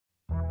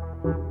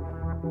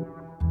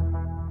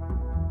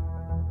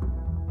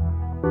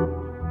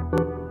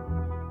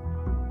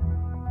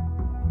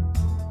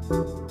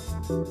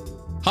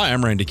Hi,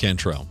 I'm Randy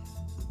Cantrell.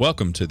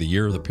 Welcome to the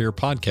Year of the Peer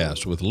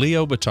podcast with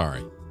Leo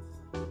Batari.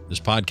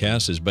 This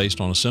podcast is based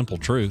on a simple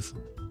truth.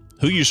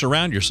 Who you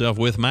surround yourself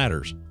with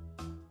matters.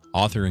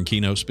 Author and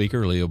keynote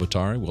speaker Leo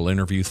Batari will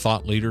interview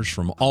thought leaders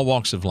from all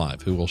walks of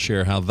life who will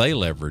share how they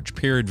leverage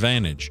peer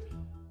advantage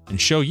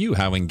and show you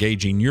how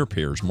engaging your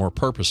peers more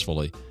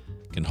purposefully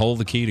can hold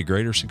the key to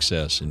greater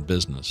success in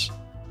business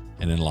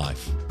and in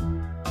life.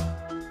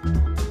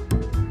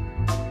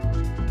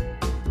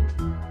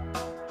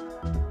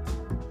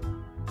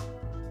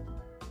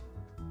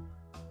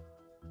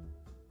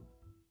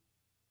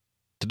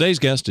 Today's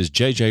guest is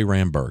J.J.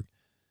 Ramberg.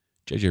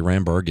 J.J.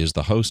 Ramberg is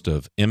the host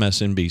of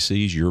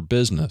MSNBC's Your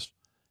Business.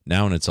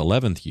 Now in its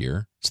 11th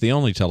year, it's the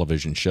only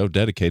television show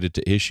dedicated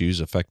to issues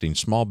affecting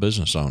small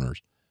business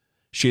owners.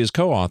 She is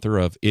co-author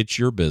of It's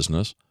Your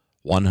Business,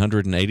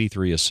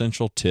 183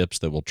 Essential Tips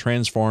That Will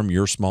Transform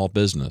Your Small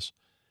Business,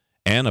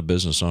 and a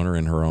business owner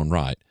in her own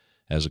right,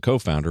 as a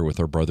co-founder with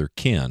her brother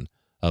Ken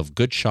of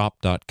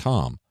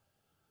goodshop.com.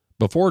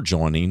 Before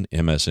joining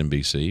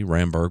MSNBC,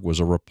 Ramberg was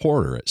a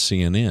reporter at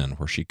CNN,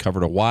 where she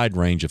covered a wide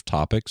range of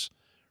topics,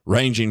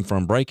 ranging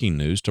from breaking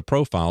news to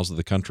profiles of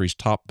the country's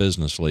top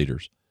business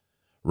leaders.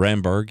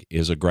 Ramberg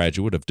is a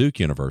graduate of Duke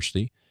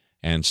University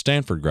and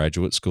Stanford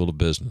Graduate School of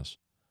Business.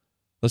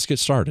 Let's get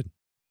started.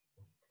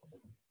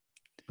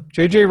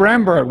 J.J.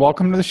 Ramberg,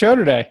 welcome to the show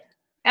today.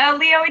 Oh,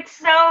 Leo, it's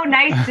so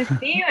nice to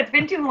see you. It's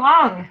been too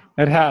long.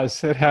 It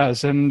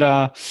has. And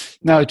no,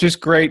 it's just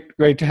great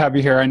to have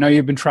you here. I know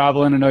you've been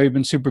traveling. I know you've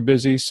been super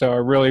busy, so I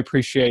really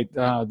appreciate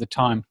the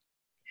time.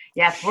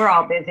 Yes, we're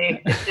all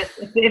busy.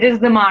 It is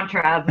the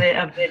mantra of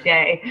the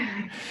day.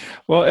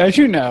 Well, as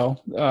you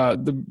know,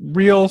 the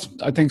real,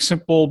 I think,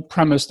 simple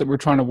premise that we're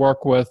trying to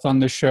work with on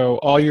this show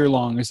all year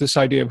long is this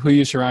idea of who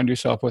you surround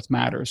yourself with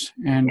matters.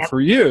 And Yep.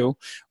 for you,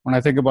 when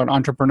I think about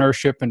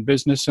entrepreneurship and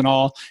business and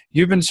all,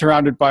 you've been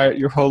surrounded by it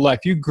your whole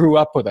life. You grew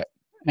up with it,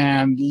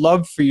 and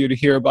love for you to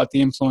hear about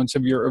the influence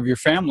of your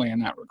family in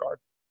that regard.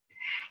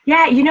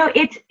 Yeah,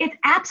 it's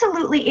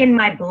absolutely in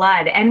my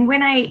blood. And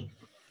when I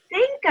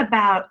think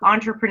about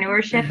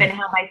entrepreneurship and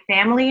how my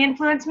family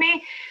influenced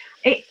me,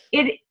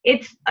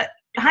 it's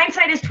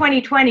hindsight is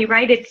 2020,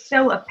 right? It's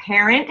so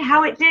apparent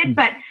how it did,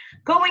 but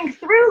going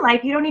through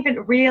life, you don't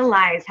even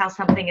realize how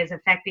something is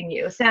affecting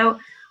you. So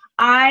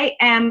I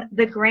am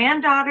the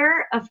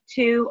granddaughter of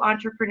two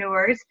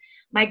entrepreneurs.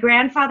 My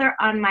grandfather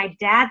on my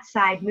dad's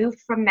side moved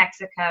from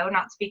Mexico,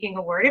 not speaking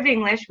a word of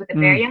English, with a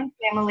very young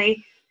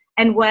family,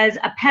 and was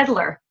a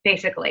peddler,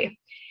 basically.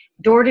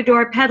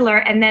 Door-to-door peddler,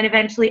 and then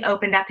eventually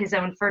opened up his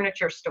own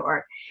furniture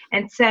store.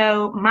 And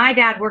so my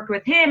dad worked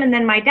with him, and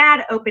then my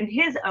dad opened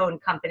his own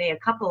company, a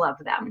couple of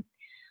them.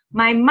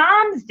 My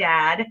mom's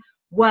dad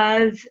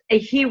was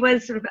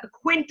sort of a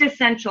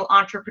quintessential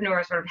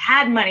entrepreneur, sort of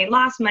had money,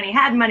 lost money,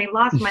 had money,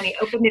 lost money,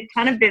 opened a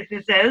ton of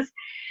businesses.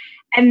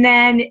 And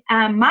then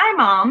my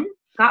mom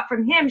got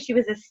from him, she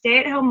was a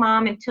stay-at-home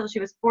mom until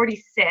she was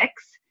 46.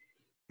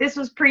 This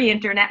was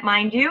pre-internet,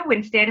 mind you,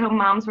 when stay-at-home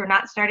moms were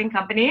not starting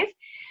companies.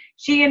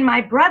 She and my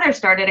brother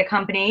started a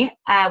company,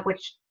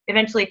 which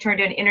eventually turned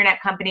to an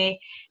internet company,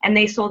 and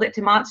they sold it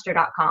to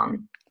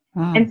monster.com.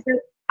 And so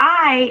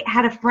I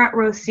had a front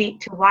row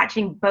seat to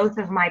watching both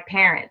of my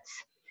parents.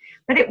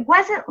 But it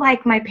wasn't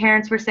like my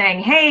parents were saying,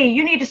 hey,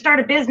 you need to start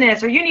a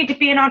business or you need to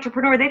be an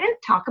entrepreneur. They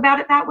didn't talk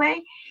about it that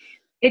way.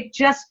 It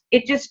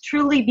just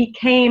truly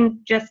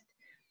became just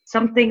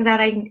something that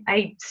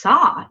I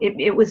saw.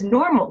 It was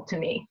normal to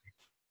me.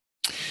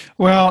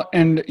 Well,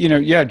 and,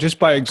 just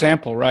by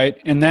example, right?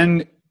 And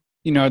then,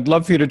 I'd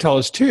love for you to tell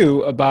us,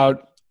 too,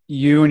 about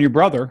you and your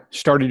brother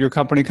started your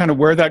company, kind of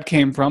where that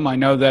came from. I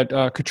know that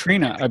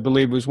Katrina, I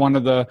believe, was one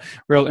of the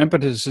real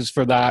impetuses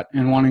for that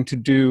and wanting to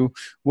do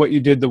what you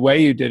did the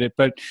way you did it.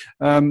 But,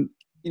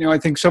 I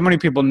think so many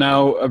people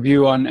know of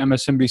you on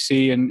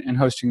MSNBC and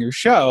hosting your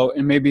show,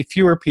 and maybe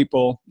fewer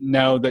people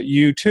know that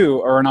you,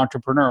 too, are an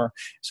entrepreneur.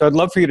 So I'd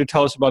love for you to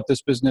tell us about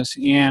this business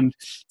and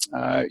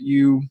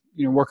you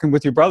working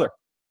with your brother.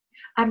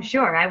 I'm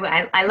sure.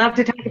 I love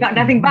to talk about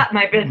nothing but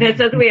my business,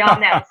 as we all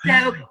know.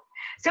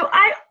 So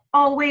I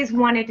always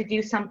wanted to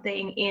do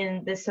something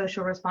in the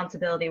social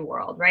responsibility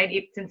world,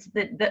 right? Since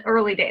the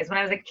early days when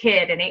I was a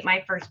kid and ate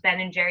my first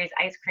Ben & Jerry's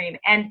ice cream.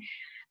 And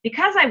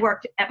because I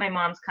worked at my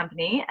mom's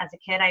company as a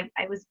kid,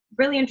 I was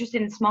really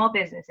interested in small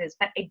businesses,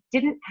 but I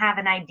didn't have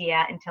an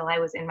idea until I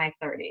was in my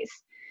 30s.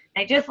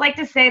 I just like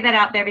to say that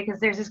out there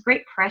because there's this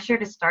great pressure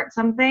to start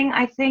something,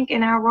 I think,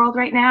 in our world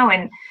right now.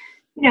 And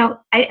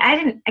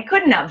I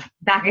couldn't have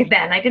back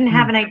then. I didn't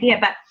have an idea,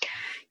 but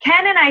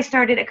Ken and I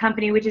started a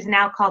company which is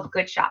now called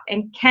Good Shop.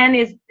 And Ken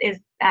is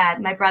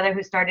my brother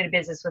who started a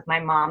business with my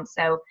mom.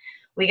 So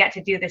we got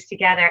to do this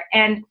together.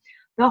 And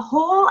the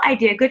whole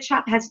idea, Good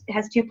Shop has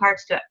two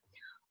parts to it.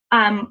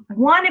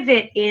 One of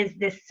it is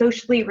this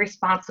socially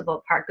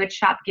responsible part, Good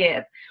Shop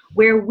Give,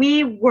 where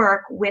we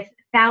work with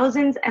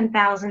thousands and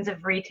thousands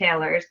of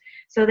retailers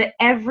so that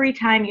every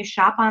time you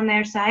shop on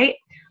their site,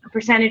 a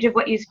percentage of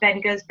what you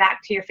spend goes back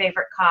to your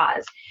favorite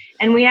cause.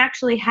 And we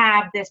actually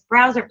have this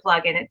browser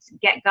plugin. It's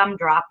Get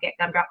Gumdrop,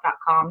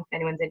 getgumdrop.com if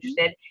anyone's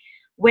interested,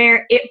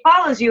 where it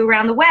follows you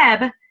around the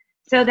web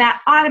so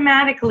that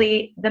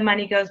automatically the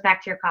money goes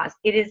back to your cause.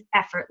 It is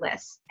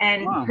effortless.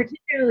 And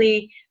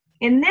particularly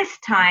in this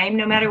time,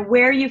 no matter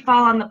where you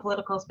fall on the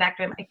political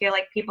spectrum, I feel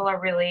like people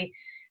are really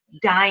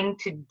dying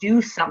to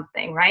do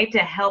something, right? To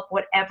help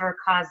whatever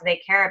cause they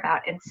care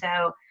about. And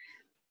so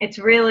it's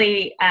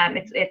really,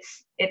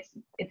 it's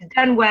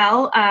done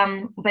well,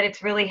 but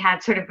it's really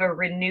had sort of a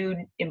renewed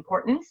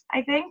importance,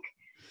 I think.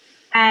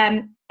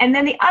 And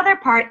then the other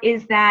part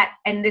is that,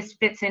 and this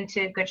fits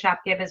into Good Shop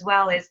Give as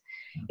well,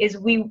 is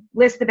we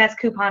list the best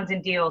coupons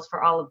and deals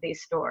for all of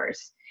these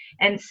stores.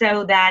 And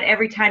so that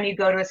every time you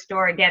go to a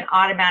store, again,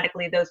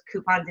 automatically those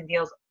coupons and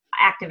deals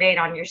activate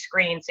on your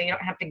screen. So you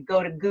don't have to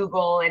go to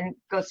Google and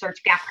go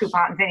search Gap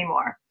coupons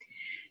anymore.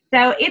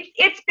 So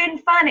it's been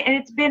fun, and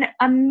it's been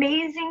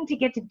amazing to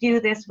get to do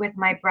this with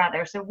my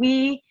brother. So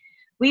we've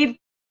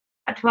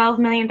got $12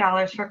 million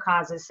for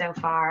causes so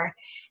far.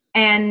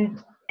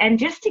 And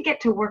just to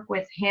get to work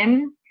with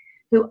him,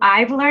 who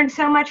I've learned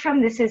so much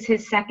from. This is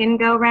his second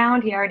go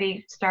round. He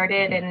already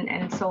started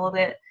and sold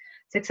a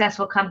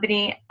successful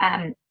company.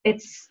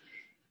 It's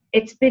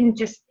been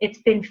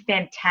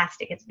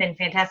fantastic. It's been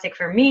fantastic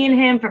for me and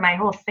him, for my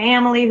whole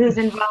family who's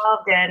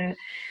involved, and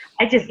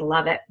I just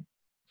love it.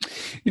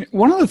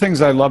 One of the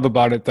things I love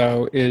about it,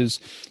 though, is,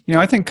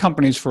 I think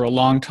companies for a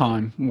long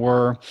time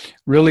were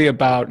really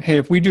about, hey,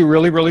 if we do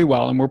really, really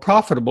well and we're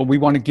profitable, we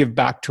want to give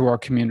back to our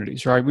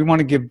communities, right? We want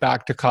to give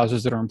back to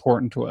causes that are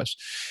important to us.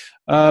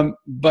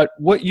 But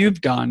what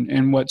you've done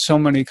and what so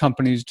many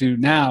companies do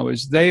now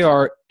is they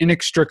are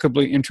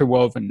inextricably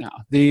interwoven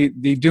now. The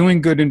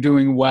doing good and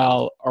doing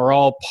well are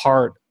all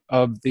part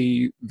of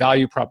the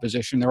value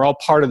proposition. They're all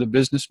part of the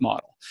business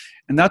model.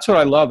 And that's what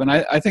I love. And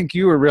I think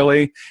you were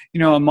really,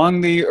 among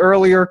the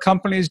earlier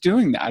companies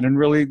doing that, and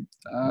really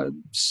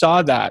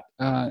saw that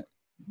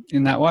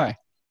in that way.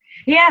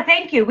 Yeah,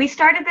 thank you. We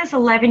started this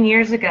 11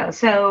 years ago.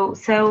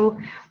 So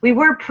we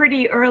were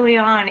pretty early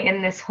on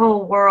in this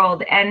whole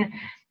world. And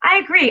I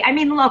agree. I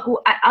mean, look,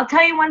 I'll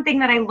tell you one thing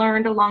that I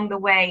learned along the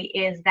way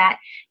is that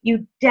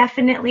you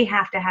definitely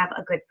have to have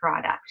a good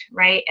product,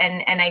 right?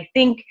 And I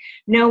think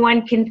no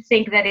one can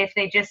think that if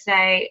they just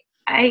say,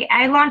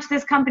 I launched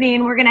this company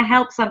and we're going to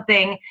help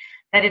something,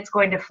 that it's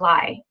going to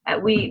fly.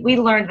 We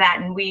learned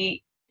that, and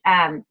we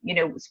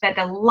spent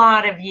a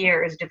lot of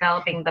years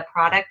developing the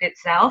product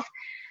itself.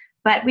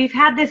 But we've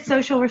had this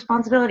social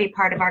responsibility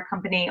part of our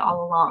company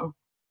all along.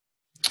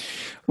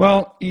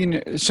 Well,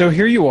 so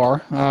here you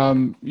are.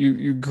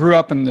 You grew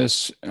up in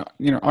this,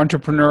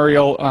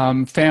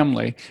 entrepreneurial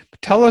family.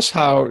 Tell us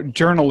how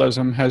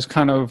journalism has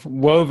kind of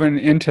woven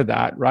into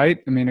that, right?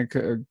 I mean, a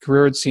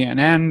career at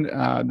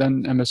CNN,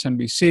 then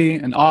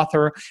MSNBC, an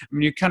author. I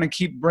mean, you kind of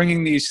keep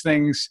bringing these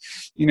things,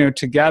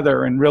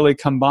 together and really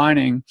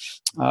combining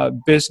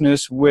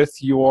business with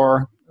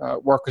your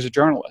work as a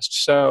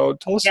journalist. So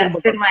tell us a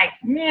little bit. It's been like,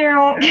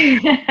 meow.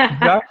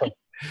 Exactly.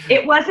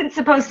 It wasn't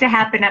supposed to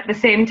happen at the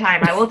same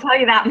time. I will tell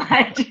you that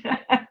much.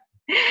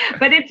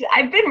 But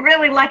I've been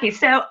really lucky.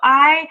 So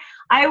I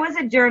was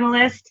a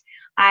journalist.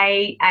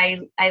 I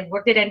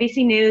worked at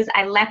NBC News.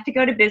 I left to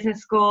go to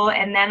business school,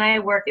 and then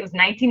it was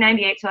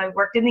 1998, so I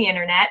worked in the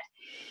internet.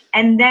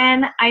 And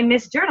then I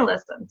missed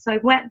journalism. So I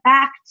went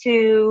back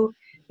to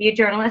be a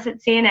journalist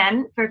at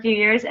CNN for a few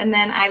years, and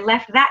then I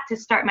left that to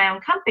start my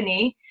own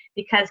company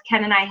because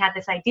Ken and I had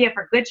this idea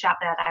for Good Shop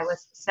that I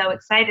was so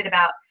excited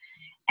about.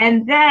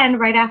 And then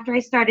right after I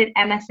started,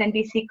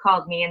 MSNBC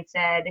called me and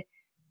said,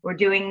 we're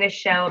doing this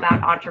show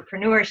about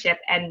entrepreneurship.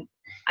 And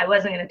I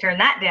wasn't going to turn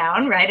that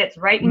down, right? It's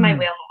right in my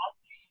wheelhouse.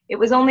 It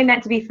was only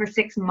meant to be for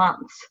 6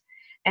 months.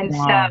 And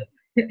so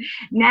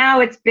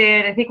now it's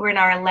been, I think we're in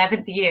our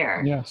 11th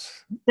year.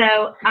 Yes.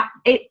 So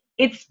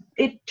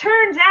it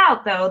turns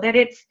out, though, that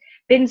it's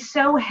been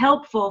so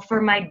helpful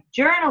for my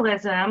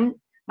journalism,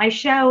 my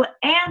show,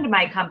 and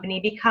my company,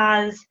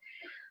 because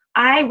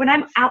when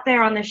I'm out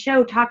there on the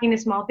show talking to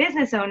small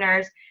business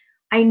owners,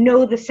 I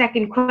know the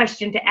second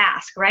question to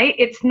ask, right?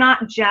 It's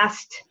not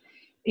just,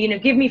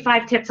 give me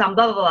 5 tips on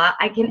blah, blah, blah.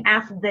 I can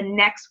ask the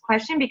next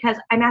question because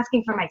I'm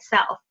asking for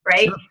myself,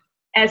 right? Sure.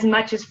 As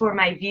much as for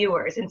my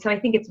viewers. And so I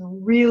think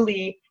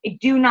I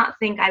do not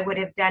think I would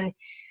have done,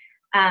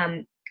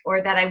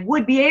 or that I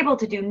would be able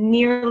to do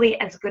nearly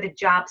as good a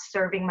job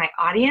serving my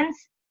audience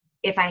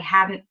if I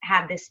hadn't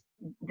had this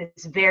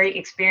very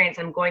experience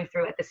I'm going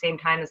through at the same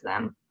time as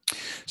them.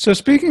 So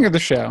speaking of the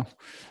show,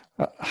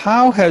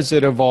 how has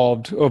it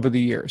evolved over the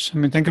years? I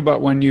mean, think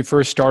about when you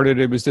first started,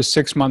 it was this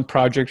 6-month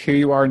project. Here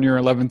you are in your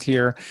 11th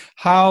year.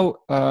 How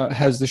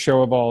has the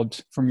show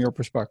evolved from your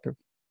perspective?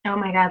 Oh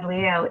my God,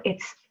 Leo,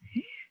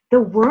 the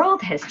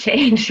world has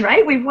changed,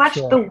 right? We've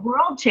watched the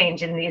world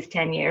change in these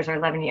 10 years or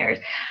 11 years.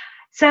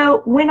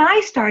 So when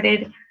I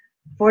started,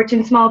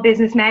 Fortune Small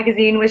Business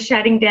Magazine was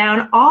shutting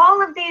down.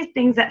 All of these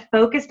things that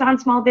focused on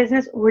small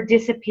business were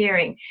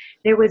disappearing.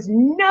 There was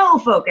no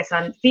focus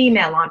on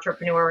female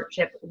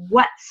entrepreneurship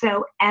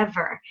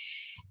whatsoever.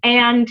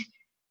 And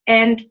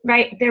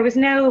right, there was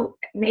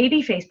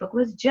maybe Facebook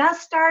was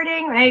just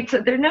starting, right? So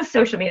there's no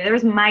social media, there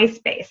was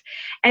MySpace.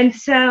 And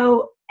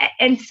so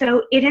And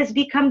so it has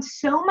become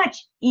so much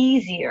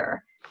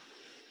easier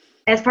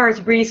as far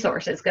as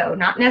resources go,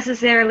 not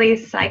necessarily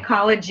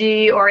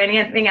psychology or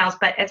anything else,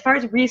 but as far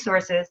as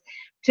resources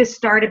to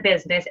start a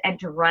business and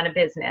to run a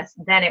business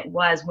than it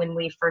was when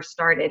we first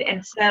started.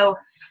 And so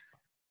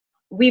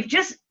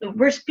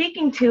we're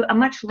speaking to a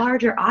much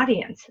larger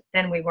audience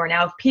than we were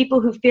now, of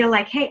people who feel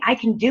like, hey, I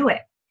can do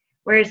it.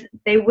 Whereas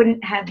they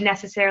wouldn't have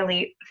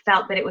necessarily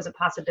felt that it was a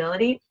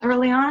possibility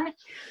early on.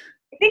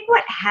 I think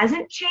what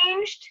hasn't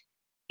changed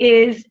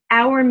is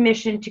our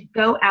mission to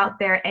go out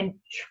there and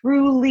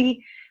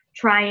truly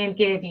try and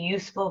give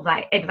useful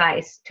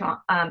advice to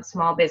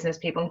small business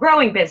people and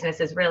growing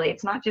businesses. Really,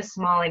 it's not just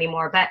small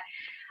anymore, but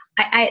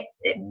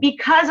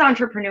because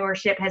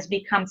entrepreneurship has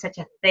become such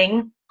a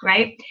thing,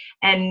 right?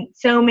 And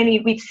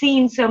we've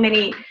seen so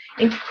many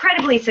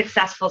incredibly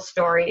successful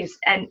stories.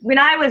 And when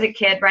I was a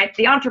kid, right,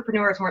 the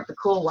entrepreneurs weren't the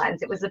cool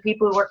ones. It was the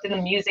people who worked in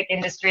the music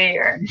industry,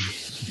 or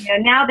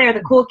now they're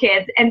the cool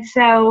kids. And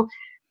so,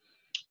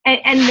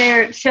 and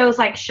there are shows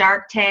like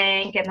Shark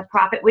Tank and The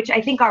Profit, which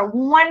I think are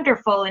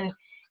wonderful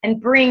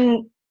and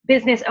bring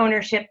business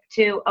ownership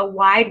to a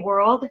wide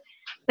world,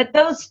 but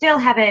those still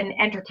have an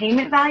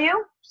entertainment value.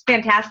 It's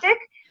fantastic.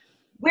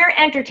 We're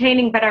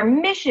entertaining, but our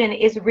mission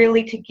is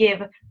really to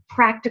give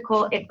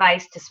practical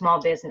advice to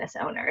small business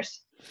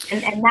owners.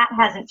 And that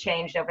hasn't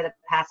changed over the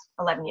past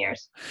 11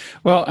 years.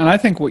 Well, and I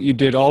think what you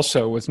did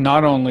also with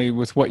not only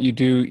with what you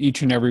do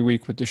each and every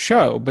week with the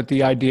show, but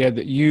the idea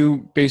that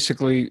you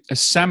basically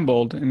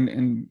assembled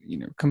and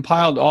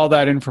compiled all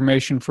that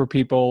information for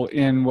people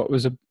in what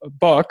was a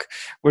book,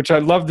 which I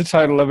love the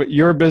title of it,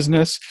 Your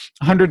Business,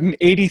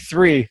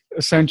 183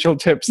 Essential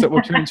Tips That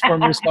Will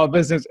Transform Your Small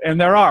Business. And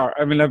there are.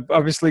 I mean, I've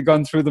obviously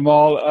gone through them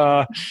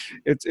all.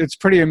 It's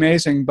pretty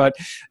amazing. But,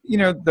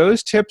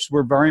 those tips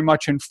were very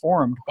much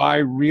informed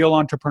by real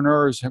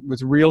entrepreneurs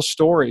with real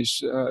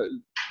stories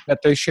that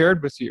they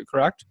shared with you,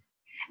 correct?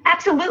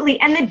 Absolutely.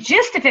 And the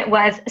gist of it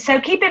was, so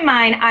keep in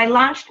mind, I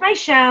launched my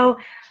show,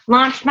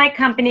 launched my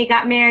company,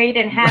 got married,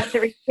 and had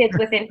 3 kids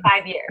within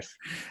 5 years.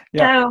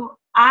 Yeah. So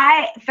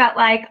I felt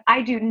like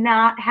I do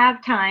not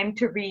have time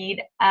to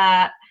read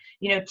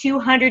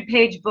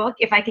 200-page book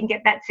if I can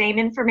get that same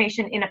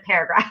information in a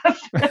paragraph.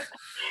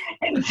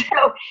 And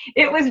so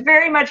it was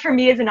very much for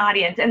me as an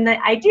audience. And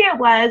the idea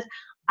was,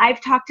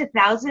 I've talked to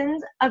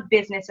thousands of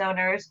business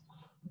owners.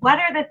 What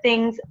are the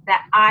things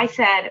that I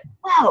said,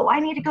 whoa, I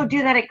need to go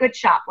do that at Good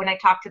Shop when I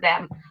talk to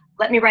them?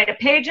 Let me write a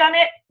page on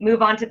it,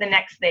 move on to the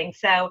next thing.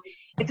 So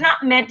it's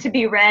not meant to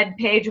be read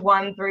page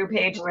 1 through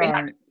page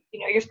 300. Right.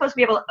 You're supposed to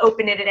be able to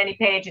open it at any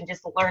page and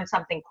just learn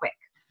something quick.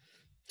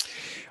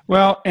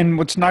 Well, and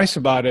what's nice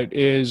about it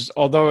is,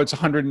 although it's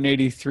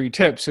 183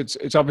 tips,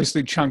 it's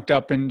obviously chunked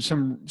up in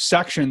some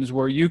sections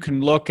where you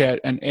can look at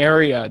an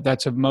area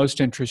that's of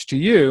most interest to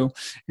you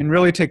and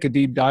really take a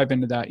deep dive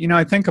into that.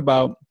 I think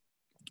about,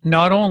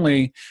 not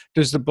only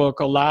does the book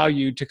allow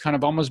you to kind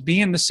of almost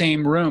be in the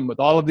same room with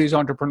all of these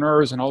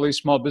entrepreneurs and all these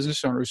small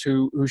business owners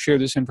who share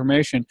this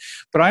information,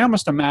 but I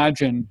almost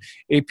imagine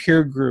a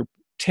peer group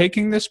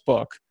taking this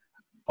book,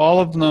 all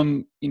of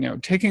them,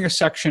 taking a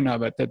section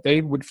of it that they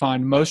would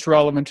find most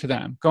relevant to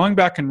them, going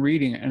back and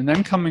reading it, and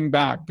then coming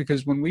back,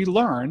 because when we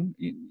learn,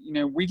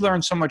 we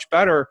learn so much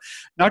better,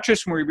 not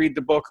just when we read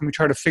the book and we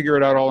try to figure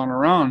it out all on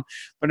our own,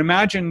 but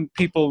imagine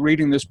people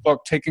reading this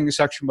book, taking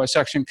section by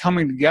section,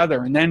 coming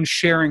together, and then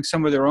sharing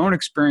some of their own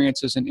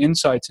experiences and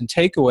insights and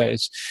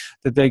takeaways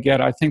that they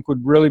get, I think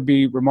would really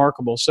be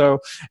remarkable. So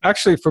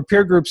actually, for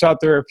peer groups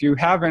out there, if you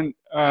haven't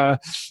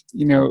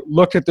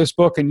looked at this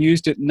book and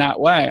used it in that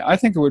way, I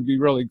think it would be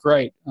really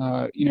great,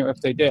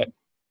 if they did.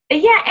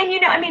 Yeah,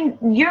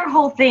 and your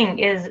whole thing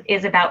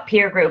is about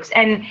peer groups,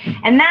 and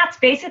that's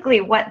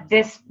basically what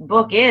this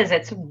book is.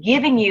 It's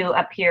giving you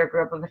a peer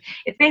group.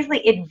 It's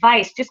basically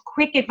advice, just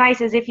quick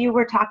advice, as if you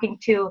were talking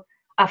to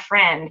a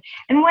friend.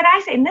 And what I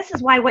say, and this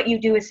is why what you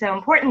do is so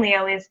important,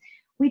 Leo, is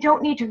we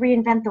don't need to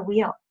reinvent the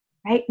wheel,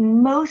 right?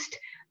 Most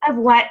of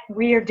what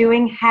we are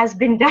doing has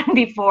been done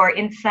before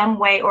in some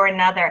way or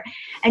another.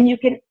 And you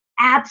can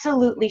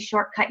absolutely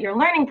shortcut your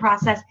learning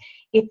process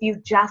if you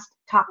just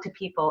talk to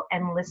people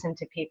and listen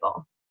to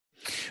people.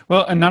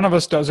 Well, and none of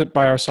us does it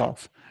by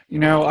ourselves.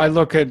 I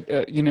look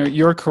at,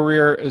 your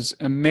career is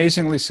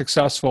amazingly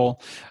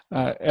successful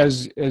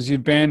as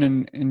you've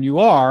been and you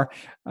are.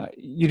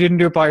 You didn't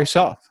do it by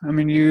yourself. I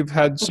mean, you've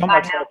had so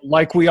much help,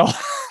 like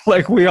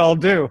we all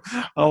do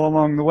all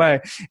along the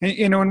way.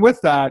 And, and with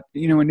that,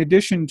 in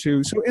addition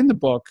to, so in the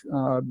book,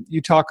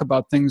 you talk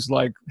about things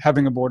like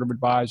having a board of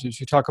advisors.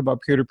 You talk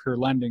about peer-to-peer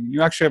lending.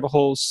 You actually have a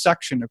whole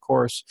section, of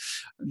course,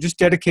 just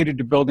dedicated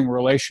to building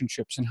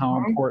relationships and how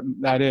important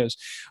that is.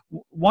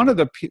 One of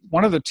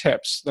the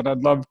tips that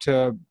I'd love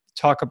to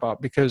talk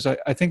about, because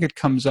I think it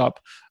comes up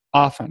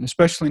often,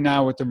 especially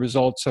now with the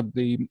results of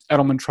the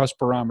Edelman Trust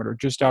Barometer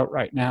just out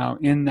right now,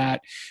 in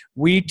that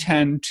we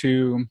tend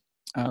to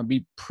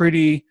be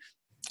pretty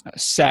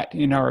set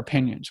in our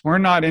opinions. We're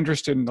not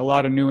interested in a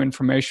lot of new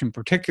information,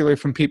 particularly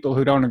from people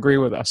who don't agree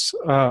with us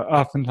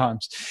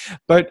oftentimes.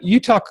 But you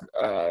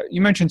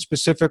mentioned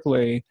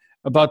specifically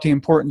about the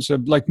importance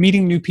of like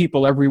meeting new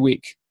people every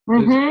week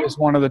is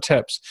one of the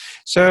tips.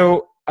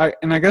 So I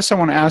guess I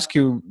want to ask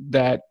you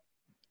that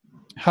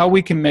how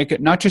we can make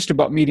it not just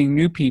about meeting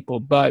new people,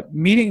 but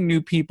meeting new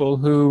people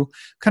who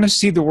kind of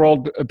see the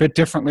world a bit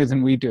differently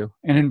than we do,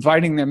 and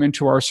inviting them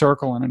into our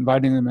circle and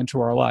inviting them into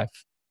our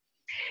life.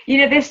 You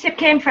know, this tip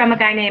came from a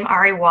guy named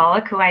Ari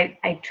Wallach, who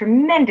I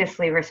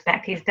tremendously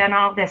respect. He's done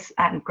all this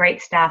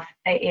great stuff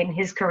in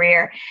his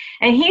career.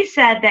 And he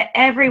said that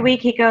every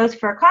week he goes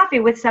for coffee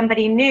with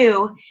somebody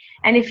new.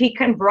 And if he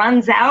kind of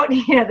runs out,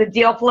 you know, the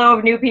deal flow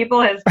of new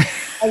people has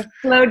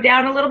slowed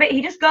down a little bit,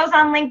 he just goes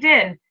on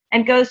LinkedIn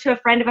and goes to a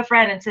friend of a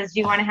friend and says, do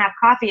you want to have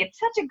coffee? It's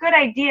such a good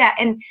idea.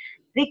 And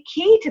the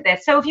key to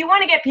this, so if you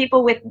want to get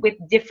people with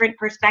different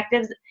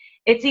perspectives,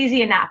 it's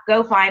easy enough.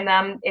 Go find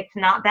them. It's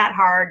not that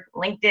hard.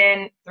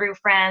 LinkedIn, through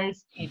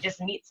friends, you just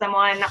meet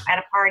someone at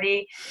a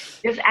party,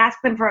 just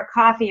ask them for a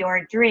coffee or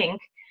a drink.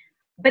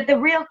 But the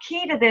real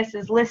key to this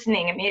is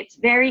listening. I mean, it's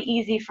very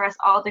easy for us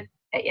all to,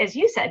 as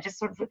you said, just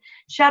sort of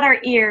shut our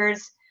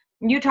ears.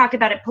 You talked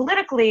about it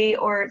politically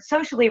or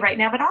socially right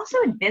now, but also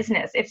in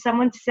business. If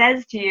someone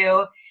says to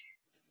you,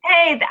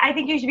 hey, I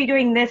think you should be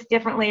doing this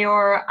differently,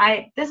 or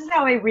this is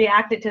how I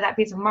reacted to that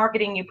piece of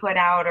marketing you put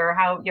out, or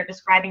how you're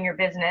describing your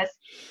business.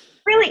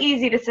 Really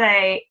easy to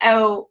say,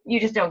 oh, you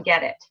just don't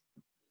get it.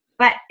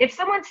 But if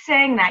someone's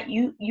saying that,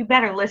 you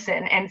better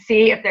listen and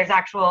see if there's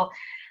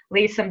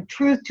actually some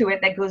truth to it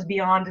that goes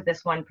beyond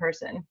this one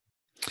person.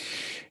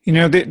 You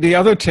know, the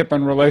other tip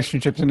on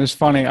relationships, and it's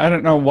funny, I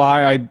don't know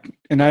why I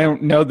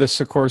don't know this,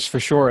 of course, for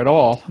sure at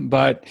all,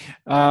 but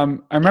I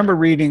remember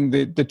reading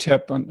the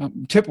tip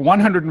on tip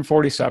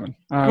 147,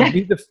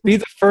 be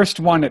the first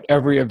one at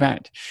every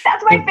event.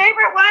 That's my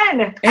favorite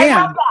one. And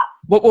I love that.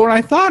 When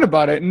I thought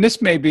about it, and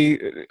this may be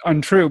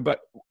untrue, but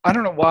I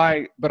don't know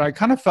why, but I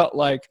kind of felt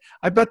like,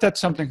 I bet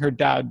that's something her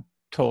dad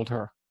told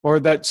her, or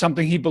that's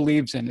something he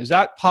believes in. Is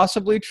that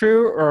possibly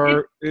true,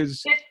 or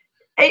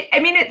I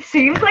mean, it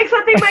seems like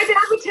something my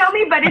dad would tell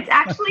me, but it's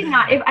actually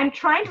not. If I'm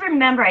trying to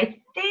remember, I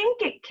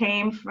think it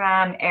came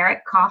from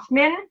Eric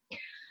Kaufman,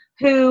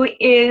 who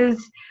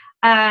is,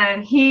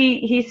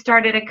 he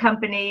started a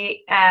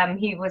company.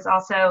 He was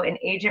also an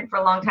agent for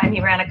a long time.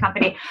 He ran a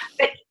company,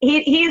 but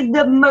he's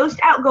the most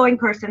outgoing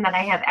person that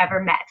I have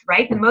ever met,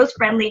 right? The most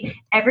friendly.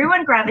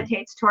 Everyone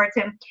gravitates towards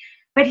him.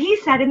 But he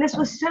said, and this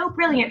was so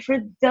brilliant for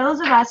those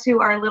of us who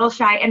are a little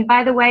shy, and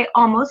by the way,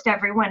 almost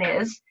everyone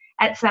is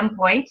at some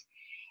point,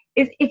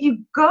 if you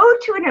go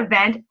to an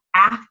event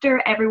after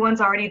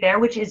everyone's already there,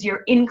 which is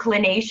your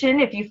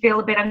inclination, if you feel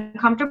a bit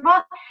uncomfortable,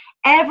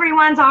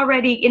 everyone's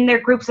already in their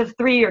groups of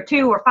 3 or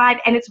 2 or 5,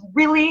 and it's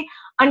really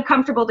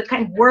uncomfortable to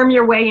kind of worm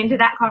your way into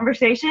that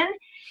conversation.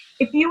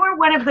 If you were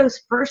one of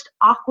those first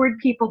awkward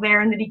people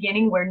there in the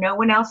beginning where no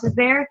one else is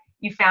there,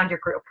 you found your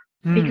group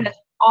because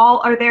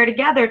all are there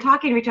together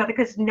talking to each other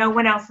because no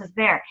one else is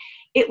there.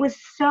 It's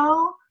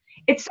so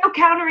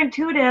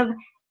counterintuitive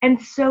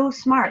and so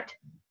smart.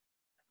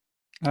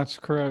 That's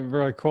correct.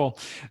 Very cool.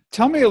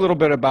 Tell me a little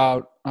bit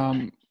about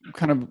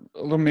kind of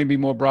a little maybe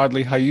more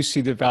broadly how you see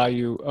the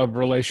value of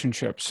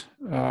relationships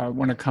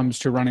when it comes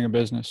to running a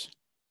business.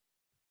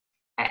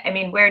 I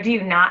mean, where do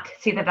you not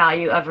see the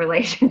value of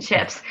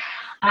relationships?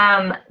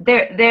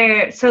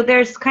 So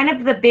there's kind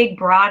of the big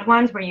broad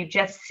ones where you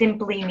just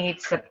simply need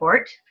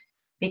support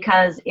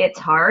because it's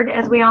hard,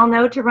 as we all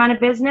know, to run a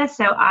business.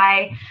 So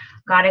I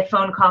got a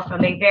phone call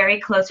from a very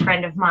close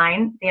friend of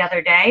mine the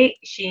other day.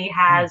 She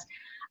has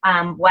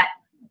what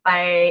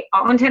by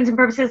all intents and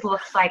purposes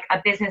looks like a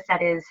business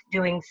that is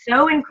doing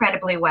so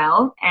incredibly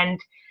well, and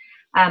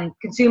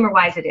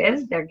consumer-wise it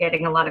is. They're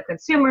getting a lot of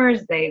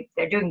consumers.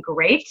 They're doing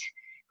great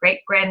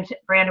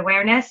brand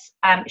awareness.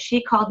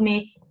 She called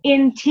me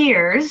in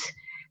tears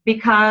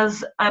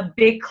because a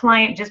big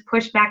client just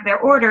pushed back their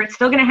order. It's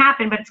still going to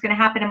happen, but it's going to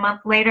happen a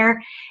month later,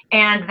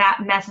 and that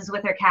messes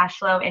with her cash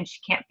flow, and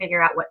she can't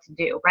figure out what to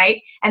do, right?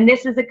 And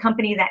this is a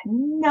company that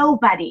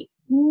nobody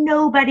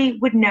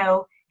would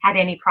know had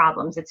any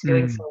problems. It's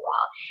doing so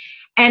well.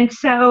 And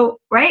so,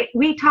 right,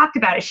 we talked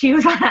about it. She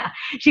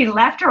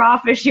left her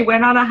office. She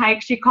went on a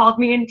hike. She called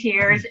me in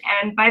tears.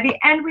 And by the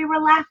end, we were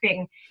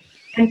laughing.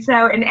 And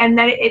so, and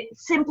then it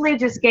simply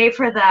just gave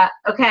her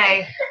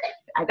okay,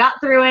 I got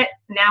through it.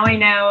 Now I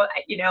know,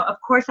 of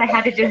course I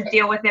had to just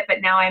deal with it,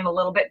 but now I'm a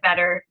little bit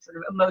better sort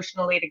of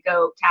emotionally to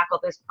go tackle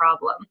this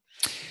problem.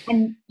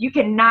 And you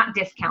cannot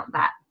discount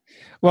that.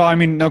 Well, I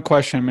mean, no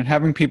question. I mean,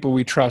 having people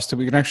we trust that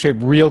we can actually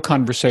have real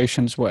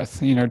conversations with,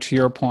 to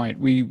your point,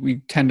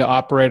 we tend to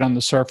operate on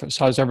the surface.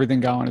 How's everything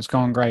going? It's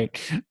going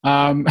great.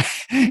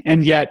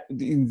 And yet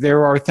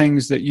there are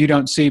things that you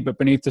don't see, but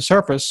beneath the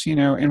surface,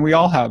 and we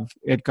all have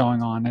it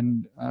going on.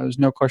 And there's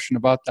no question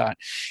about that.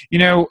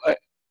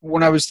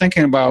 When I was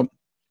thinking about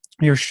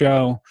your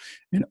show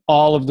and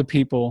all of the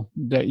people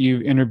that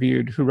you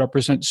interviewed who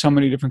represent so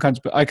many different kinds,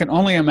 but I can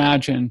only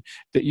imagine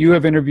that you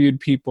have interviewed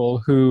people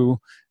who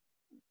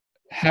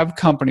have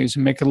companies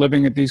and make a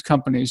living at these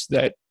companies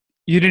that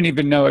you didn't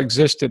even know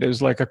existed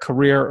as like a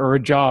career or a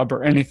job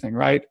or anything,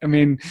 right? I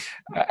mean,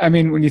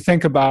 when you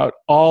think about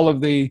all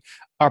of the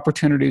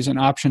opportunities and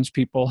options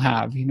people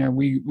have,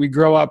 we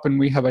grow up and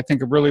we have, I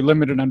think, a really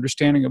limited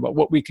understanding about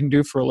what we can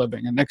do for a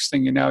living. And next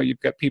thing you know, you've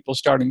got people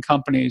starting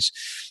companies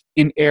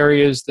in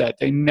areas that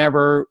they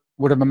never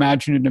would have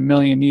imagined in a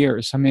million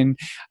years. I mean,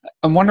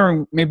 I'm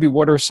wondering maybe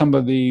what are some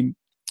of the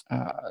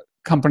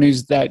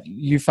companies that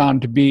you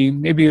found to be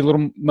maybe a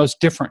little most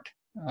different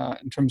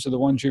in terms of the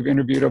ones you've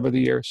interviewed over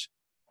the years?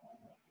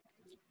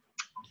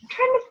 I'm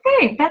trying to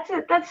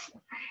think.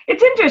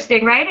 It's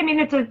interesting, right? I mean,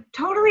 it's a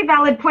totally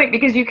valid point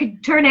because you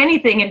could turn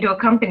anything into a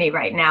company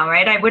right now,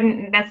 right? I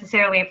wouldn't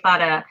necessarily have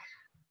thought a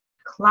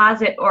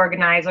closet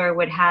organizer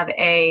would have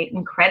a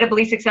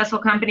incredibly successful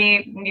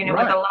company, Right.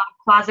 with a lot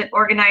of closet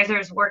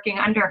organizers working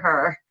under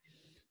her.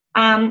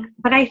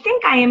 But I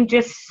think I am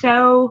just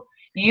so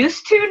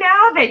used to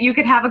now that you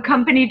could have a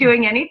company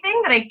doing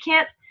anything that I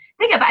can't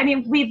think of. I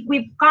mean,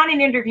 we've gone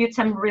and interviewed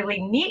some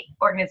really neat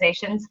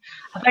organizations.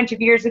 A bunch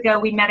of years ago,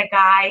 we met a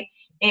guy,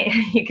 and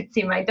you could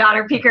see my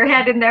daughter peek her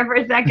head in there for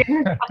a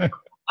second.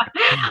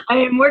 I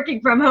am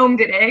working from home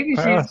today.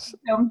 She's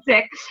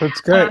homesick. That's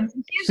great.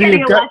 She's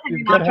getting a lesson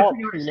in help,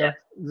 entrepreneurship.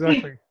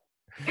 Exactly.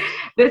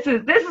 This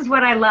is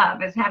what I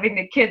love, is having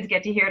the kids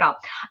get to hear it all.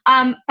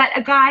 But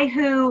a guy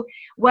who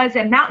was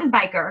a mountain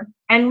biker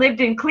and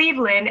lived in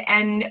Cleveland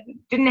and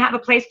didn't have a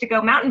place to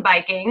go mountain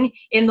biking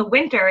in the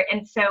winter.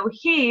 And so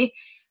he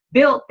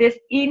built this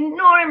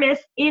enormous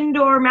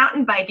indoor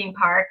mountain biking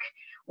park,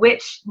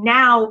 which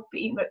now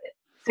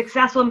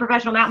successful and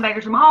professional mountain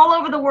bikers from all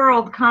over the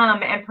world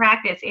come and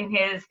practice in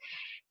his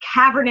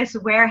cavernous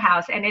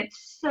warehouse. And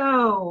it's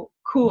so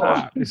cool.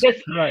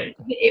 Right.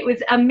 It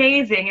was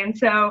amazing. And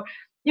so,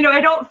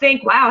 I don't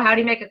think, wow, how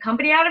do you make a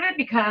company out of it?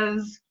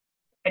 Because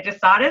I just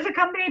saw it as a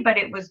company, but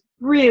it was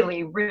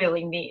really,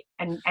 really neat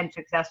and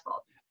successful.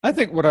 I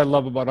think what I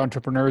love about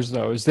entrepreneurs,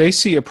 though, is they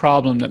see a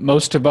problem that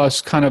most of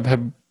us kind of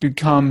have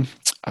become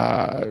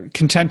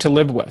content to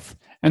live with.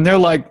 And they're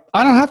like,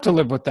 I don't have to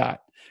live with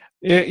that.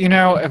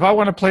 If I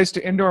want a place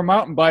to indoor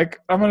mountain bike,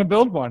 I'm going to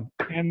build one.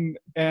 And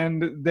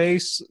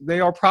they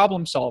are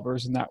problem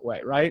solvers in that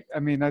way, right? I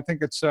mean, I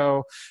think it's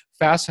so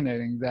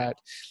fascinating that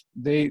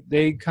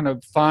they kind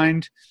of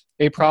find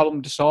a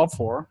problem to solve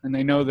for, and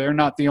they know they're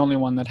not the only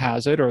one that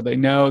has it, or they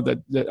know that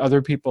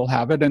other people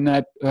have it, and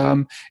that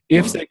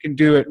if they can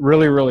do it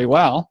really, really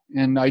well,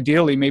 and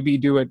ideally maybe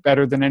do it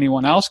better than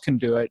anyone else can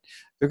do it,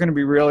 they're going to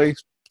be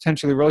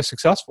potentially really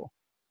successful.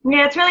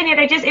 Yeah, it's really neat.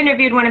 I just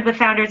interviewed one of the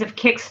founders of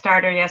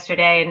Kickstarter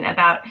yesterday, and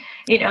about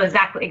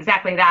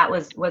exactly that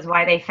was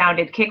why they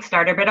founded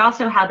Kickstarter, but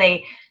also how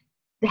they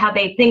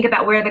think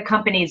about where the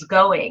company's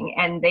going,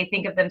 and they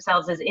think of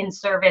themselves as in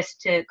service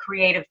to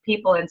creative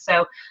people, and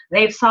so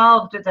they've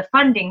solved the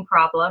funding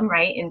problem,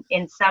 right,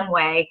 in some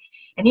way.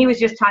 And he was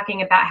just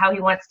talking about how he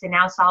wants to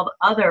now solve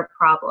other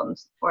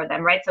problems for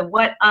them, right? So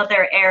what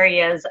other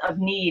areas of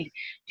need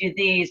do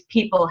these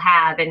people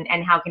have, and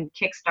how can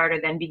Kickstarter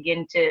then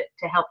begin to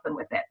help them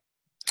with it?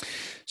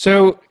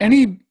 So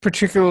any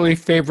particularly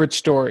favorite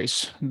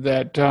stories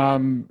that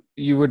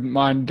you wouldn't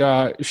mind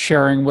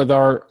sharing with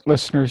our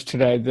listeners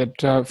today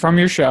that from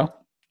your show,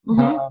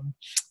 and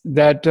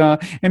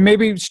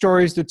maybe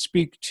stories that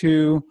speak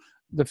to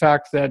the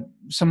fact that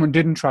someone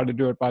didn't try to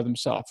do it by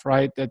themselves,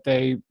 right? That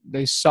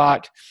they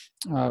sought,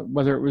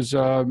 whether it was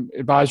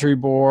advisory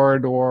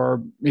board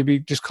or maybe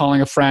just calling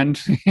a friend,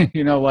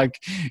 like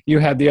you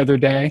had the other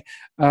day.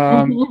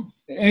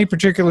 Any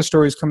particular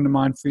stories come to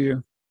mind for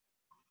you?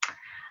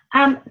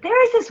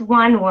 There is this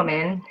one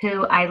woman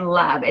who I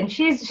love, and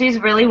she's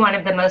really one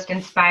of the most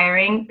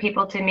inspiring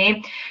people to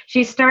me.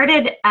 She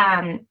started,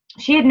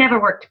 she had never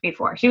worked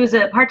before. She was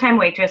a part-time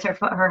waitress.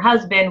 Her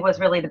husband was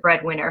really the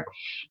breadwinner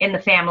in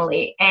the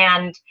family,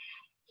 and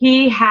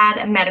he had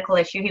a medical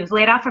issue. He was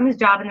laid off from his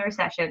job in the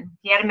recession.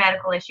 He had a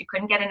medical issue,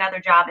 couldn't get another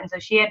job, and so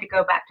she had to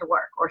go back to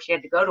work, or she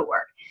had to go to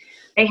work.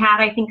 They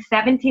had, I think,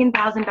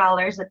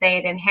 $17,000 that they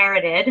had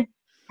inherited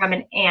from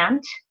an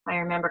aunt, if I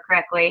remember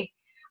correctly.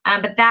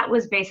 But that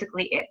was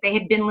basically it. They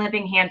had been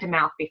living hand to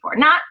mouth before.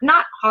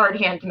 Not hard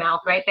hand to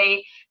mouth, right?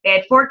 They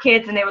had 4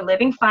 kids and they were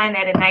living fine. They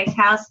had a nice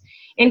house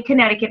in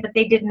Connecticut, but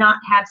they did not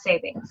have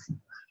savings.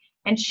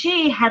 And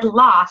she had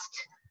lost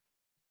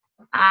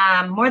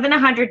more than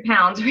 100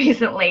 pounds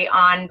recently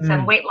on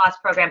some weight loss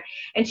program.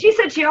 And she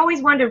said she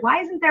always wondered,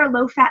 why isn't there a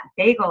low-fat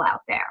bagel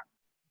out there?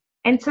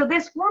 And so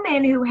this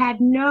woman who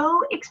had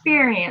no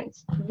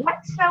experience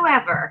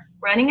whatsoever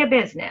running a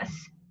business,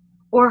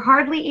 or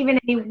hardly even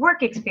any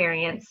work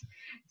experience,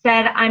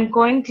 said, I'm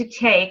going to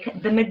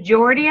take the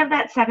majority of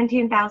that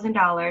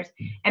 $17,000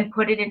 and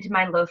put it into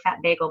my low-fat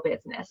bagel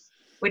business,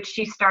 which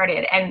she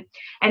started.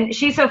 And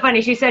she's so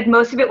funny. She said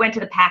most of it went to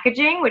the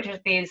packaging, which is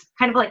these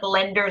kind of like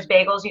Lender's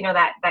bagels,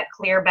 that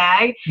clear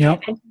bag.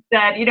 Yep. And she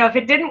said, if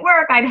it didn't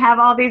work, I'd have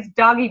all these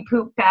doggy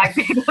poop bag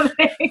bagel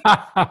things.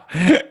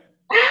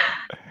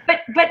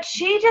 But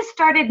she just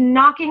started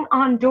knocking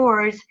on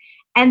doors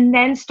and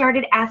then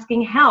started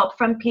asking help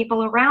from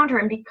people around her.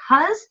 And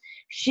because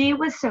she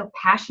was so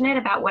passionate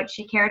about what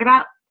she cared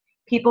about,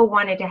 people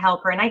wanted to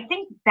help her. And I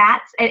think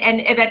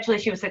and eventually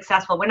she was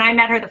successful. When I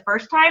met her the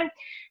first time,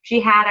 she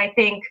had, I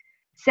think,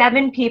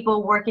 7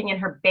 people working in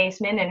her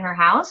basement in her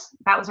house.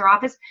 That was her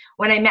office.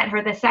 When I met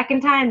her the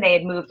second time, they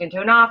had moved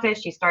into an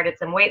office. She started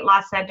some weight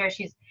loss centers.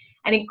 She's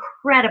an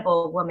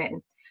incredible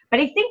woman. But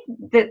I think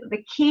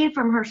the key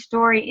from her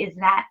story is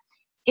that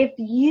if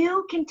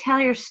you can tell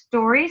your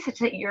story such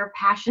that you're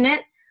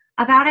passionate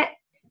about it,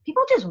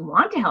 people just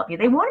want to help you.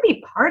 They want to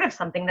be part of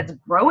something that's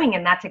growing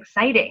and that's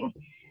exciting.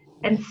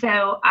 And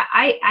so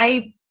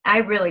I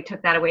really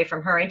took that away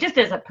from her. And just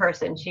as a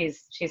person,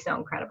 she's so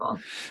incredible.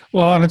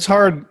 Well, and it's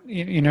hard,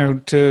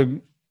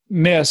 to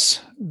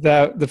miss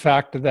the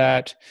fact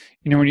that,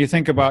 when you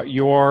think about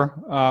your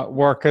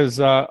work as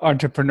an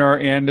entrepreneur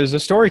and as a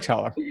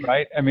storyteller,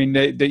 right? I mean,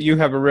 that you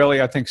have a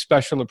really, I think,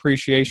 special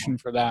appreciation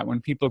for that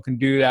when people can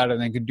do that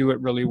and they can do it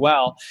really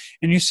well.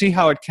 And you see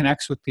how it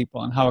connects with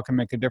people and how it can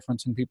make a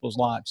difference in people's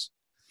lives.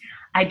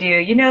 I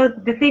do.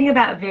 The thing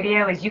about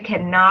video is you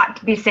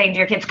cannot be saying to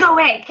your kids, go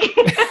away,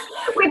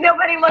 with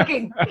nobody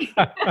looking.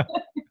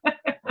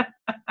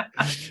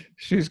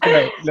 She's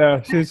great.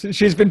 No,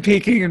 she's been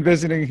peeking and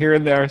visiting here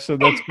and there, so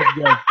that's been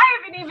good. I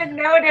haven't even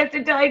noticed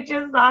until I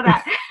just saw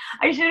that.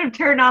 I should have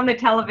turned on the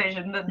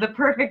television, the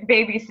perfect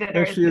babysitter.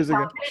 There she is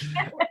again.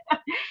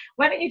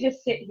 Why don't you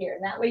just sit here?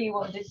 That way you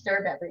won't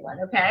disturb everyone,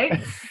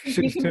 okay?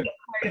 You can get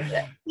part of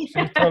it.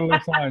 She's totally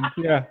fine.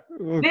 Yeah.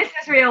 This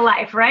is real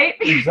life, right?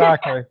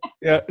 Exactly.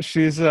 Yeah.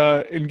 She's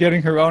in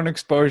getting her own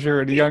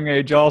exposure at a young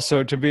age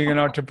also to being an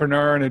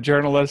entrepreneur and a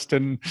journalist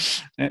and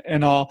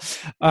all.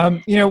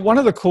 One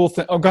of the cool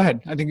things, oh, go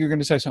ahead. I think you're going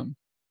to say something.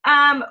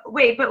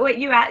 Wait, but what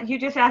you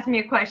just asked me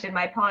a question.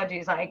 My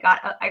apologies. I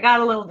got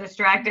a little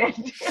distracted.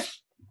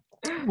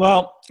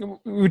 Well,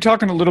 we were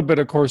talking a little bit,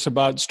 of course,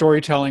 about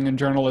storytelling and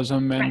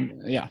journalism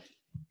and right. Yeah.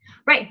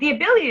 Right. The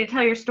ability to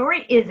tell your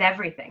story is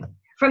everything.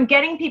 From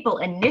getting people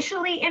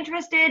initially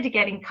interested to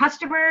getting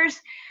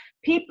customers,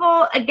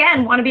 people,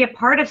 again, want to be a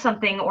part of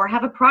something or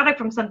have a product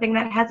from something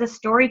that has a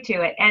story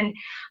to it. And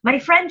my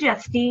friend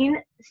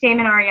Justine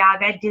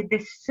Stamen-Arriaga did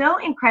this so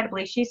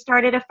incredibly. She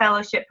started a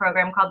fellowship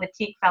program called the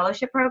Teak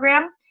Fellowship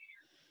Program.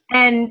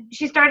 And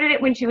she started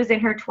it when she was in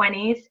her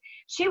 20s.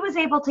 She was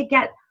able to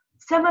get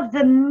some of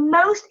the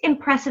most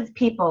impressive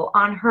people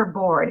on her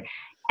board.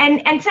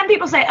 And some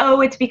people say,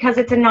 oh, it's because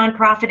it's a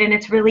nonprofit and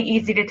it's really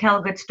easy to tell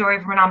a good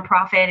story from a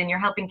nonprofit and you're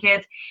helping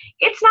kids.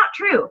 It's not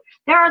true.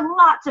 There are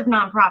lots of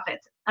nonprofits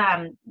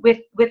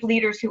with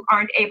leaders who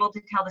aren't able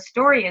to tell the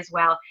story as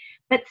well.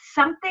 But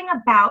something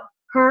about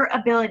her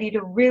ability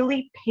to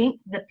really paint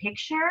the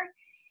picture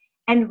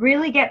and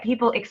really get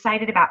people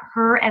excited about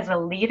her as a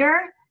leader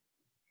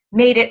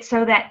made it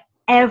so that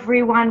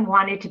everyone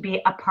wanted to be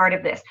a part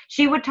of this.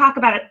 She would talk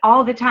about it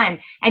all the time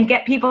and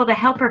get people to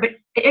help her. But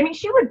I mean,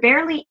 she would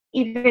barely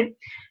even,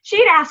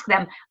 she'd ask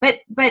them, but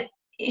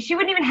she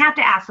wouldn't even have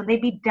to ask them.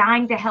 They'd be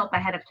dying to help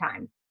ahead of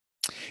time.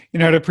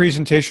 I had a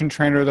presentation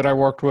trainer that I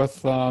worked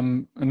with a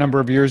number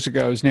of years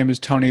ago. His name is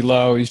Tony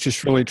Lowe. He's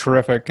just really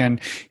terrific. And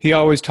he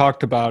always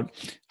talked about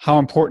how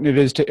important it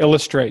is to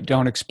illustrate,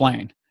 don't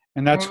explain.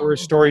 And that's where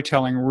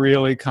storytelling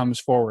really comes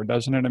forward,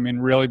 doesn't it? I mean,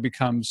 really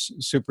becomes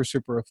super,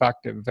 super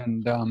effective.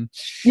 And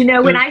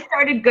when I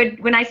started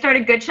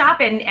Good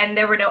Shop and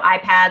there were no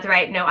iPads,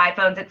 right? No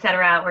iPhones, et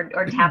cetera,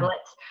 or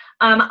tablets.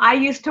 I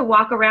used to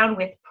walk around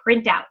with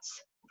printouts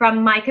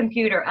from my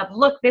computer of,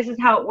 look, this is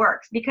how it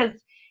works, because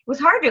it was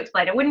hard to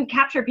explain. It wouldn't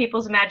capture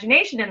people's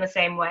imagination in the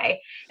same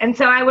way. And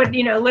so I would,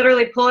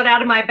 literally pull it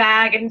out of my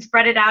bag and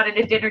spread it out at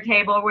a dinner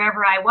table or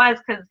wherever I was,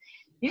 because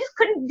you just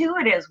couldn't do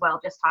it as well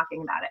just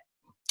talking about it.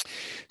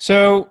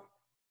 So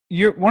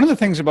one of the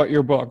things about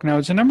your book, now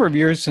it's a number of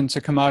years since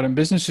it came out and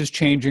business is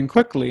changing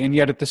quickly. And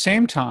yet at the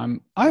same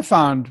time, I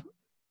found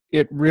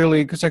it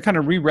really, because I kind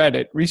of reread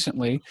it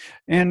recently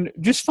and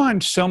just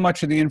find so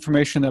much of the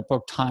information in that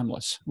book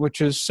timeless,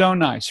 which is so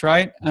nice,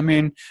 right? I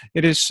mean,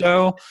 it is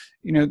so,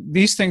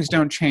 these things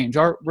don't change.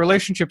 Our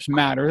relationships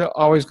matter. They're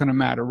always going to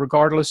matter,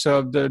 regardless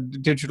of the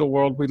digital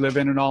world we live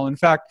in and all. In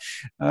fact,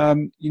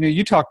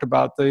 you talked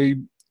about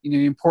the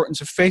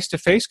importance of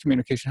face-to-face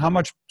communication,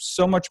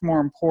 so much more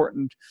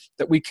important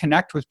that we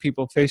connect with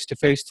people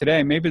face-to-face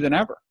today, maybe than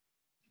ever.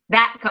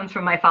 That comes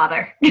from my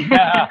father.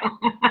 Yeah.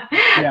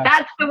 Yeah.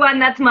 That's the one,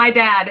 that's my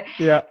dad.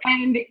 Yeah.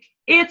 And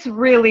it's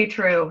really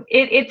true.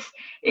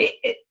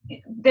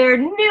 There are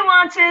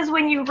nuances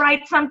when you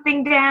write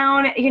something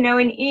down,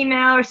 in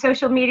email or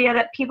social media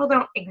that people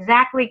don't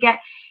exactly get.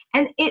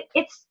 And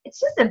it's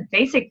just a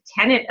basic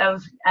tenet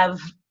of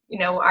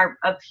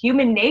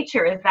human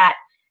nature is that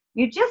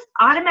you just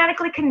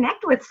automatically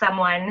connect with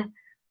someone,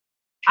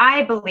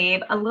 I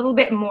believe, a little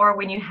bit more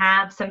when you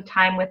have some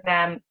time with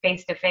them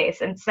face to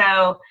face. And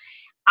so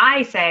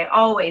I say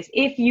always,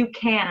 if you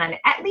can,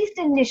 at least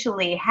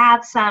initially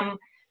have some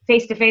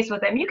face to face with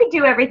them. You can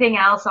do everything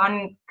else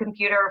on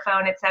computer or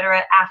phone, et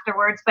cetera,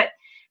 afterwards, but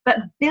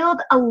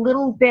build a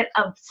little bit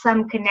of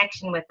some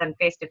connection with them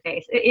face to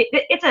face.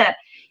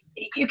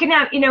 You can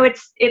have,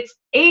 it's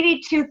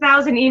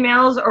 82,000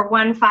 emails or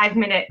one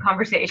 5-minute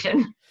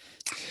conversation.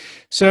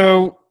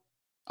 So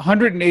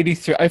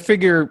 183. I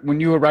figure when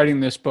you were writing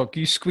this book,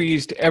 you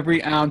squeezed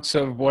every ounce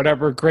of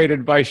whatever great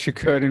advice you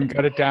could and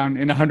got it down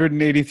in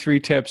 183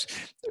 tips.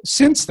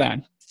 Since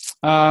then,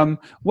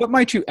 what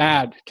might you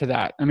add to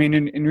that? I mean,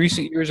 in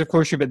recent years, of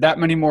course, you've had that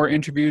many more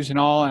interviews and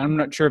all. And I'm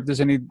not sure if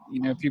there's any,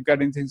 if you've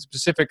got anything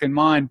specific in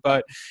mind,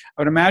 but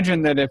I would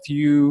imagine that if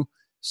you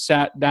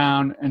sat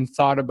down and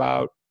thought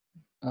about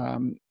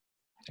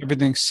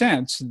everything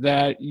since,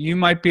 that you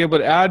might be able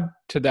to add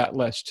to that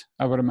list,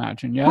 I would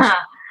imagine. Yes. Huh.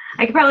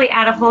 I could probably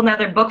add a whole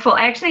nother book full.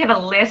 I actually have a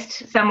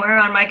list somewhere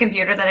on my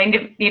computer that I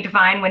need to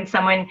find when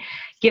someone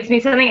gives me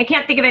something. I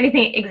can't think of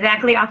anything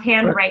exactly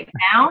offhand right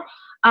now.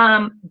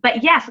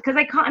 But yes, because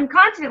I'm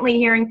constantly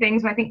hearing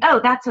things where I think, oh,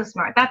 that's so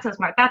smart, that's so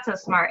smart, that's so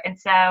smart. And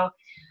so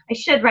I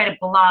should write a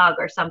blog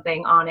or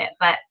something on it.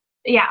 But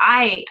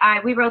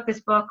yeah, we wrote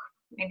this book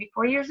maybe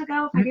 5 years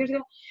ago.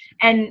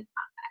 And,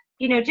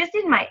 just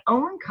in my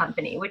own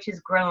company, which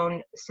has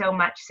grown so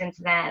much since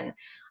then,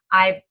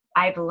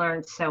 I've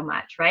learned so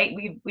much, right?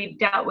 We've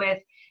dealt with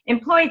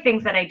employee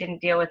things that I didn't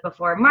deal with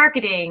before,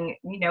 marketing,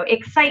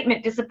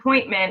 excitement,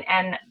 disappointment.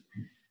 And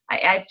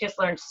I've just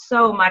learned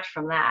so much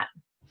from that.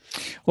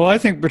 Well, I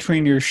think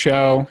between your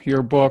show,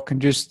 your book,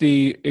 and just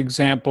the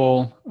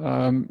example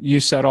you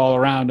set all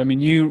around, I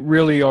mean, you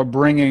really are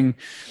bringing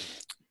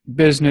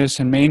business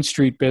and Main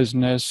Street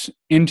business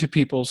into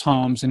people's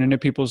homes and into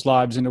people's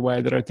lives in a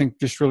way that I think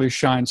just really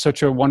shines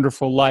such a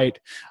wonderful light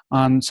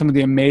on some of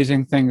the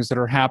amazing things that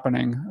are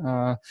happening,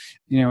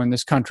 in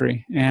this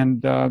country.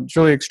 And it's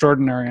really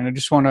extraordinary. And I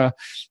just want to,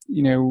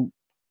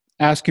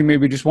 ask you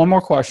maybe just one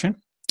more question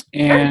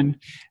and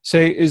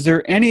say, is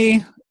there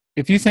any,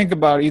 if you think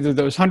about either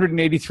those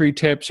 183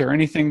 tips or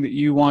anything that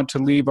you want to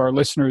leave our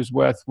listeners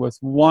with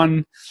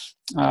one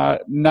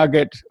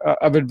nugget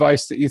of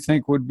advice that you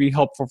think would be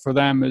helpful for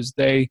them as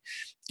they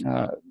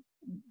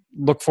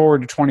look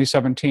forward to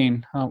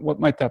 2017, what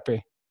might that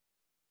be?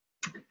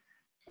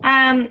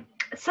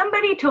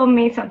 Somebody told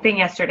me something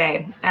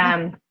yesterday,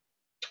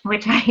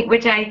 which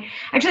I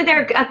actually,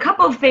 there are a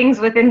couple of things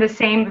within the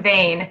same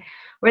vein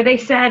where they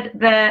said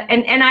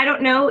and I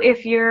don't know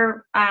if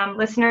your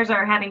listeners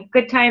are having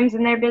good times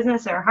in their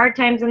business or hard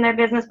times in their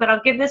business, but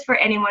I'll give this for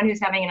anyone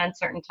who's having an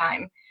uncertain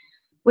time,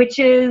 which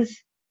is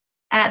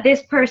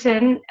this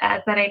person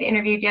that I'd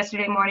interviewed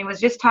yesterday morning was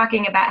just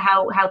talking about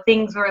how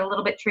things were a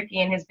little bit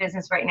tricky in his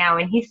business right now.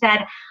 And he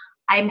said,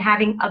 I'm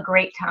having a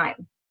great time.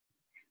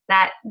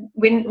 That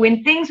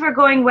when things were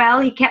going well,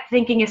 he kept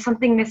thinking, is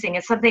something missing?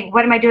 Is something,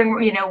 what am I doing?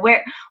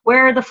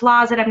 Where are the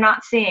flaws that I'm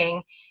not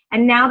seeing?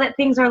 And now that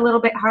things are a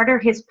little bit harder,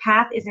 his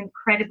path is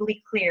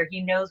incredibly clear.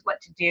 He knows what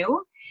to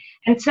do.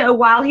 And so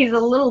while he's a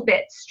little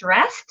bit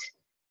stressed,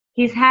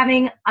 he's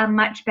having a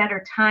much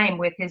better time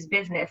with his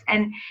business.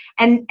 And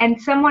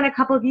someone a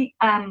couple of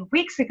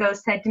weeks ago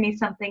said to me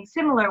something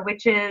similar,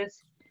 which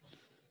is,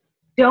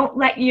 don't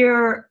let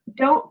your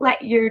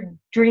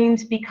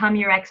dreams become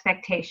your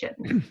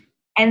expectations.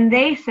 And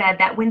they said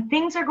that when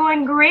things are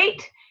going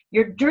great,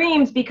 your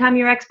dreams become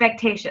your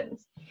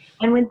expectations.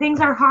 And when things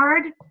are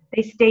hard,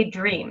 they stay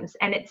dreams,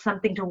 and it's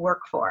something to work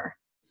for.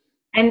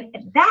 And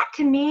that,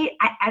 to me,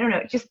 I don't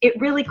know,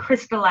 it really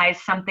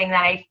crystallized something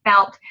that I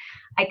felt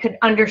I could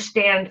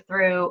understand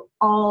through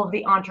all of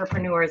the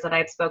entrepreneurs that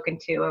I've spoken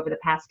to over the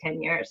past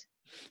 10 years.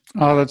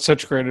 Oh, that's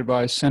such great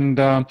advice. And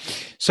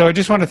so I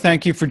just want to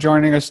thank you for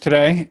joining us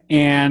today.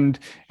 And,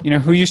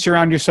 who you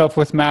surround yourself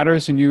with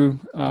matters. And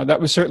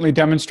that was certainly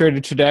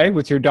demonstrated today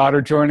with your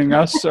daughter joining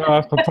us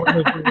for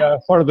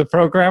part of the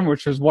program,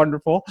 which was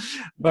wonderful.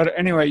 But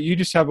anyway, you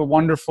just have a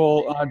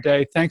wonderful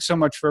day. Thanks so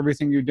much for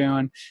everything you're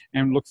doing,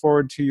 and look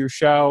forward to your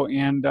show.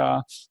 And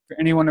for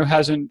anyone who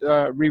hasn't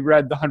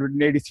reread the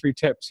 183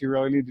 tips, you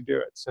really need to do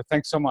it. So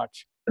thanks so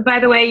much.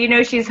 By the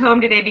way, she's home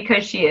today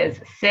because she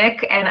is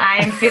sick, and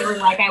I'm feeling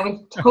like I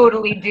was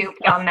totally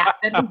duped on that.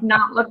 That does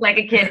not look like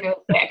a kid who is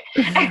sick.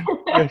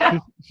 Yeah,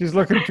 she's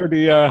looking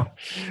pretty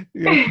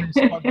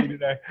spunky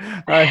today.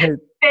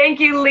 Thank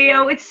you,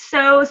 Leo. It's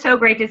so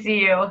great to see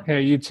you.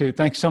 Hey, you too.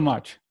 Thanks so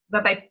much.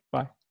 Bye-bye.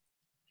 Bye.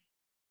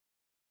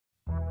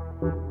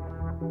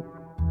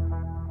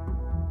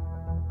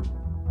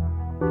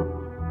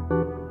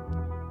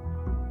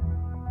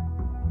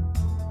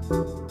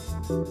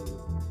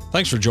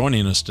 Thanks for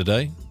joining us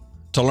today.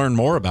 To learn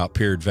more about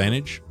Peer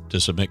Advantage, to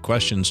submit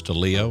questions to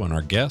Leo and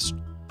our guest,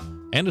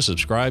 and to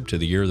subscribe to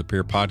the Year of the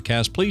Peer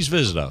podcast, please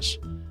visit us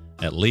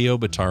at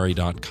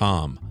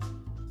leobottary.com.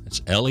 It's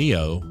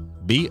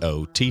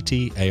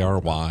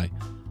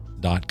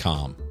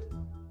leobottary.com.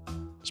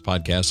 This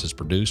podcast is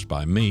produced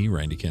by me,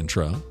 Randy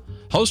Cantrell,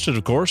 hosted,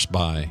 of course,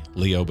 by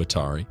Leo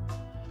Bottary.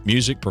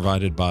 Music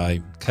provided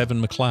by Kevin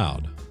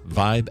MacLeod,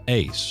 Vibe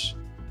Ace.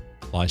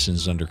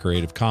 Licensed under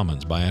Creative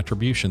Commons by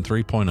Attribution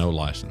 3.0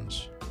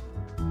 license.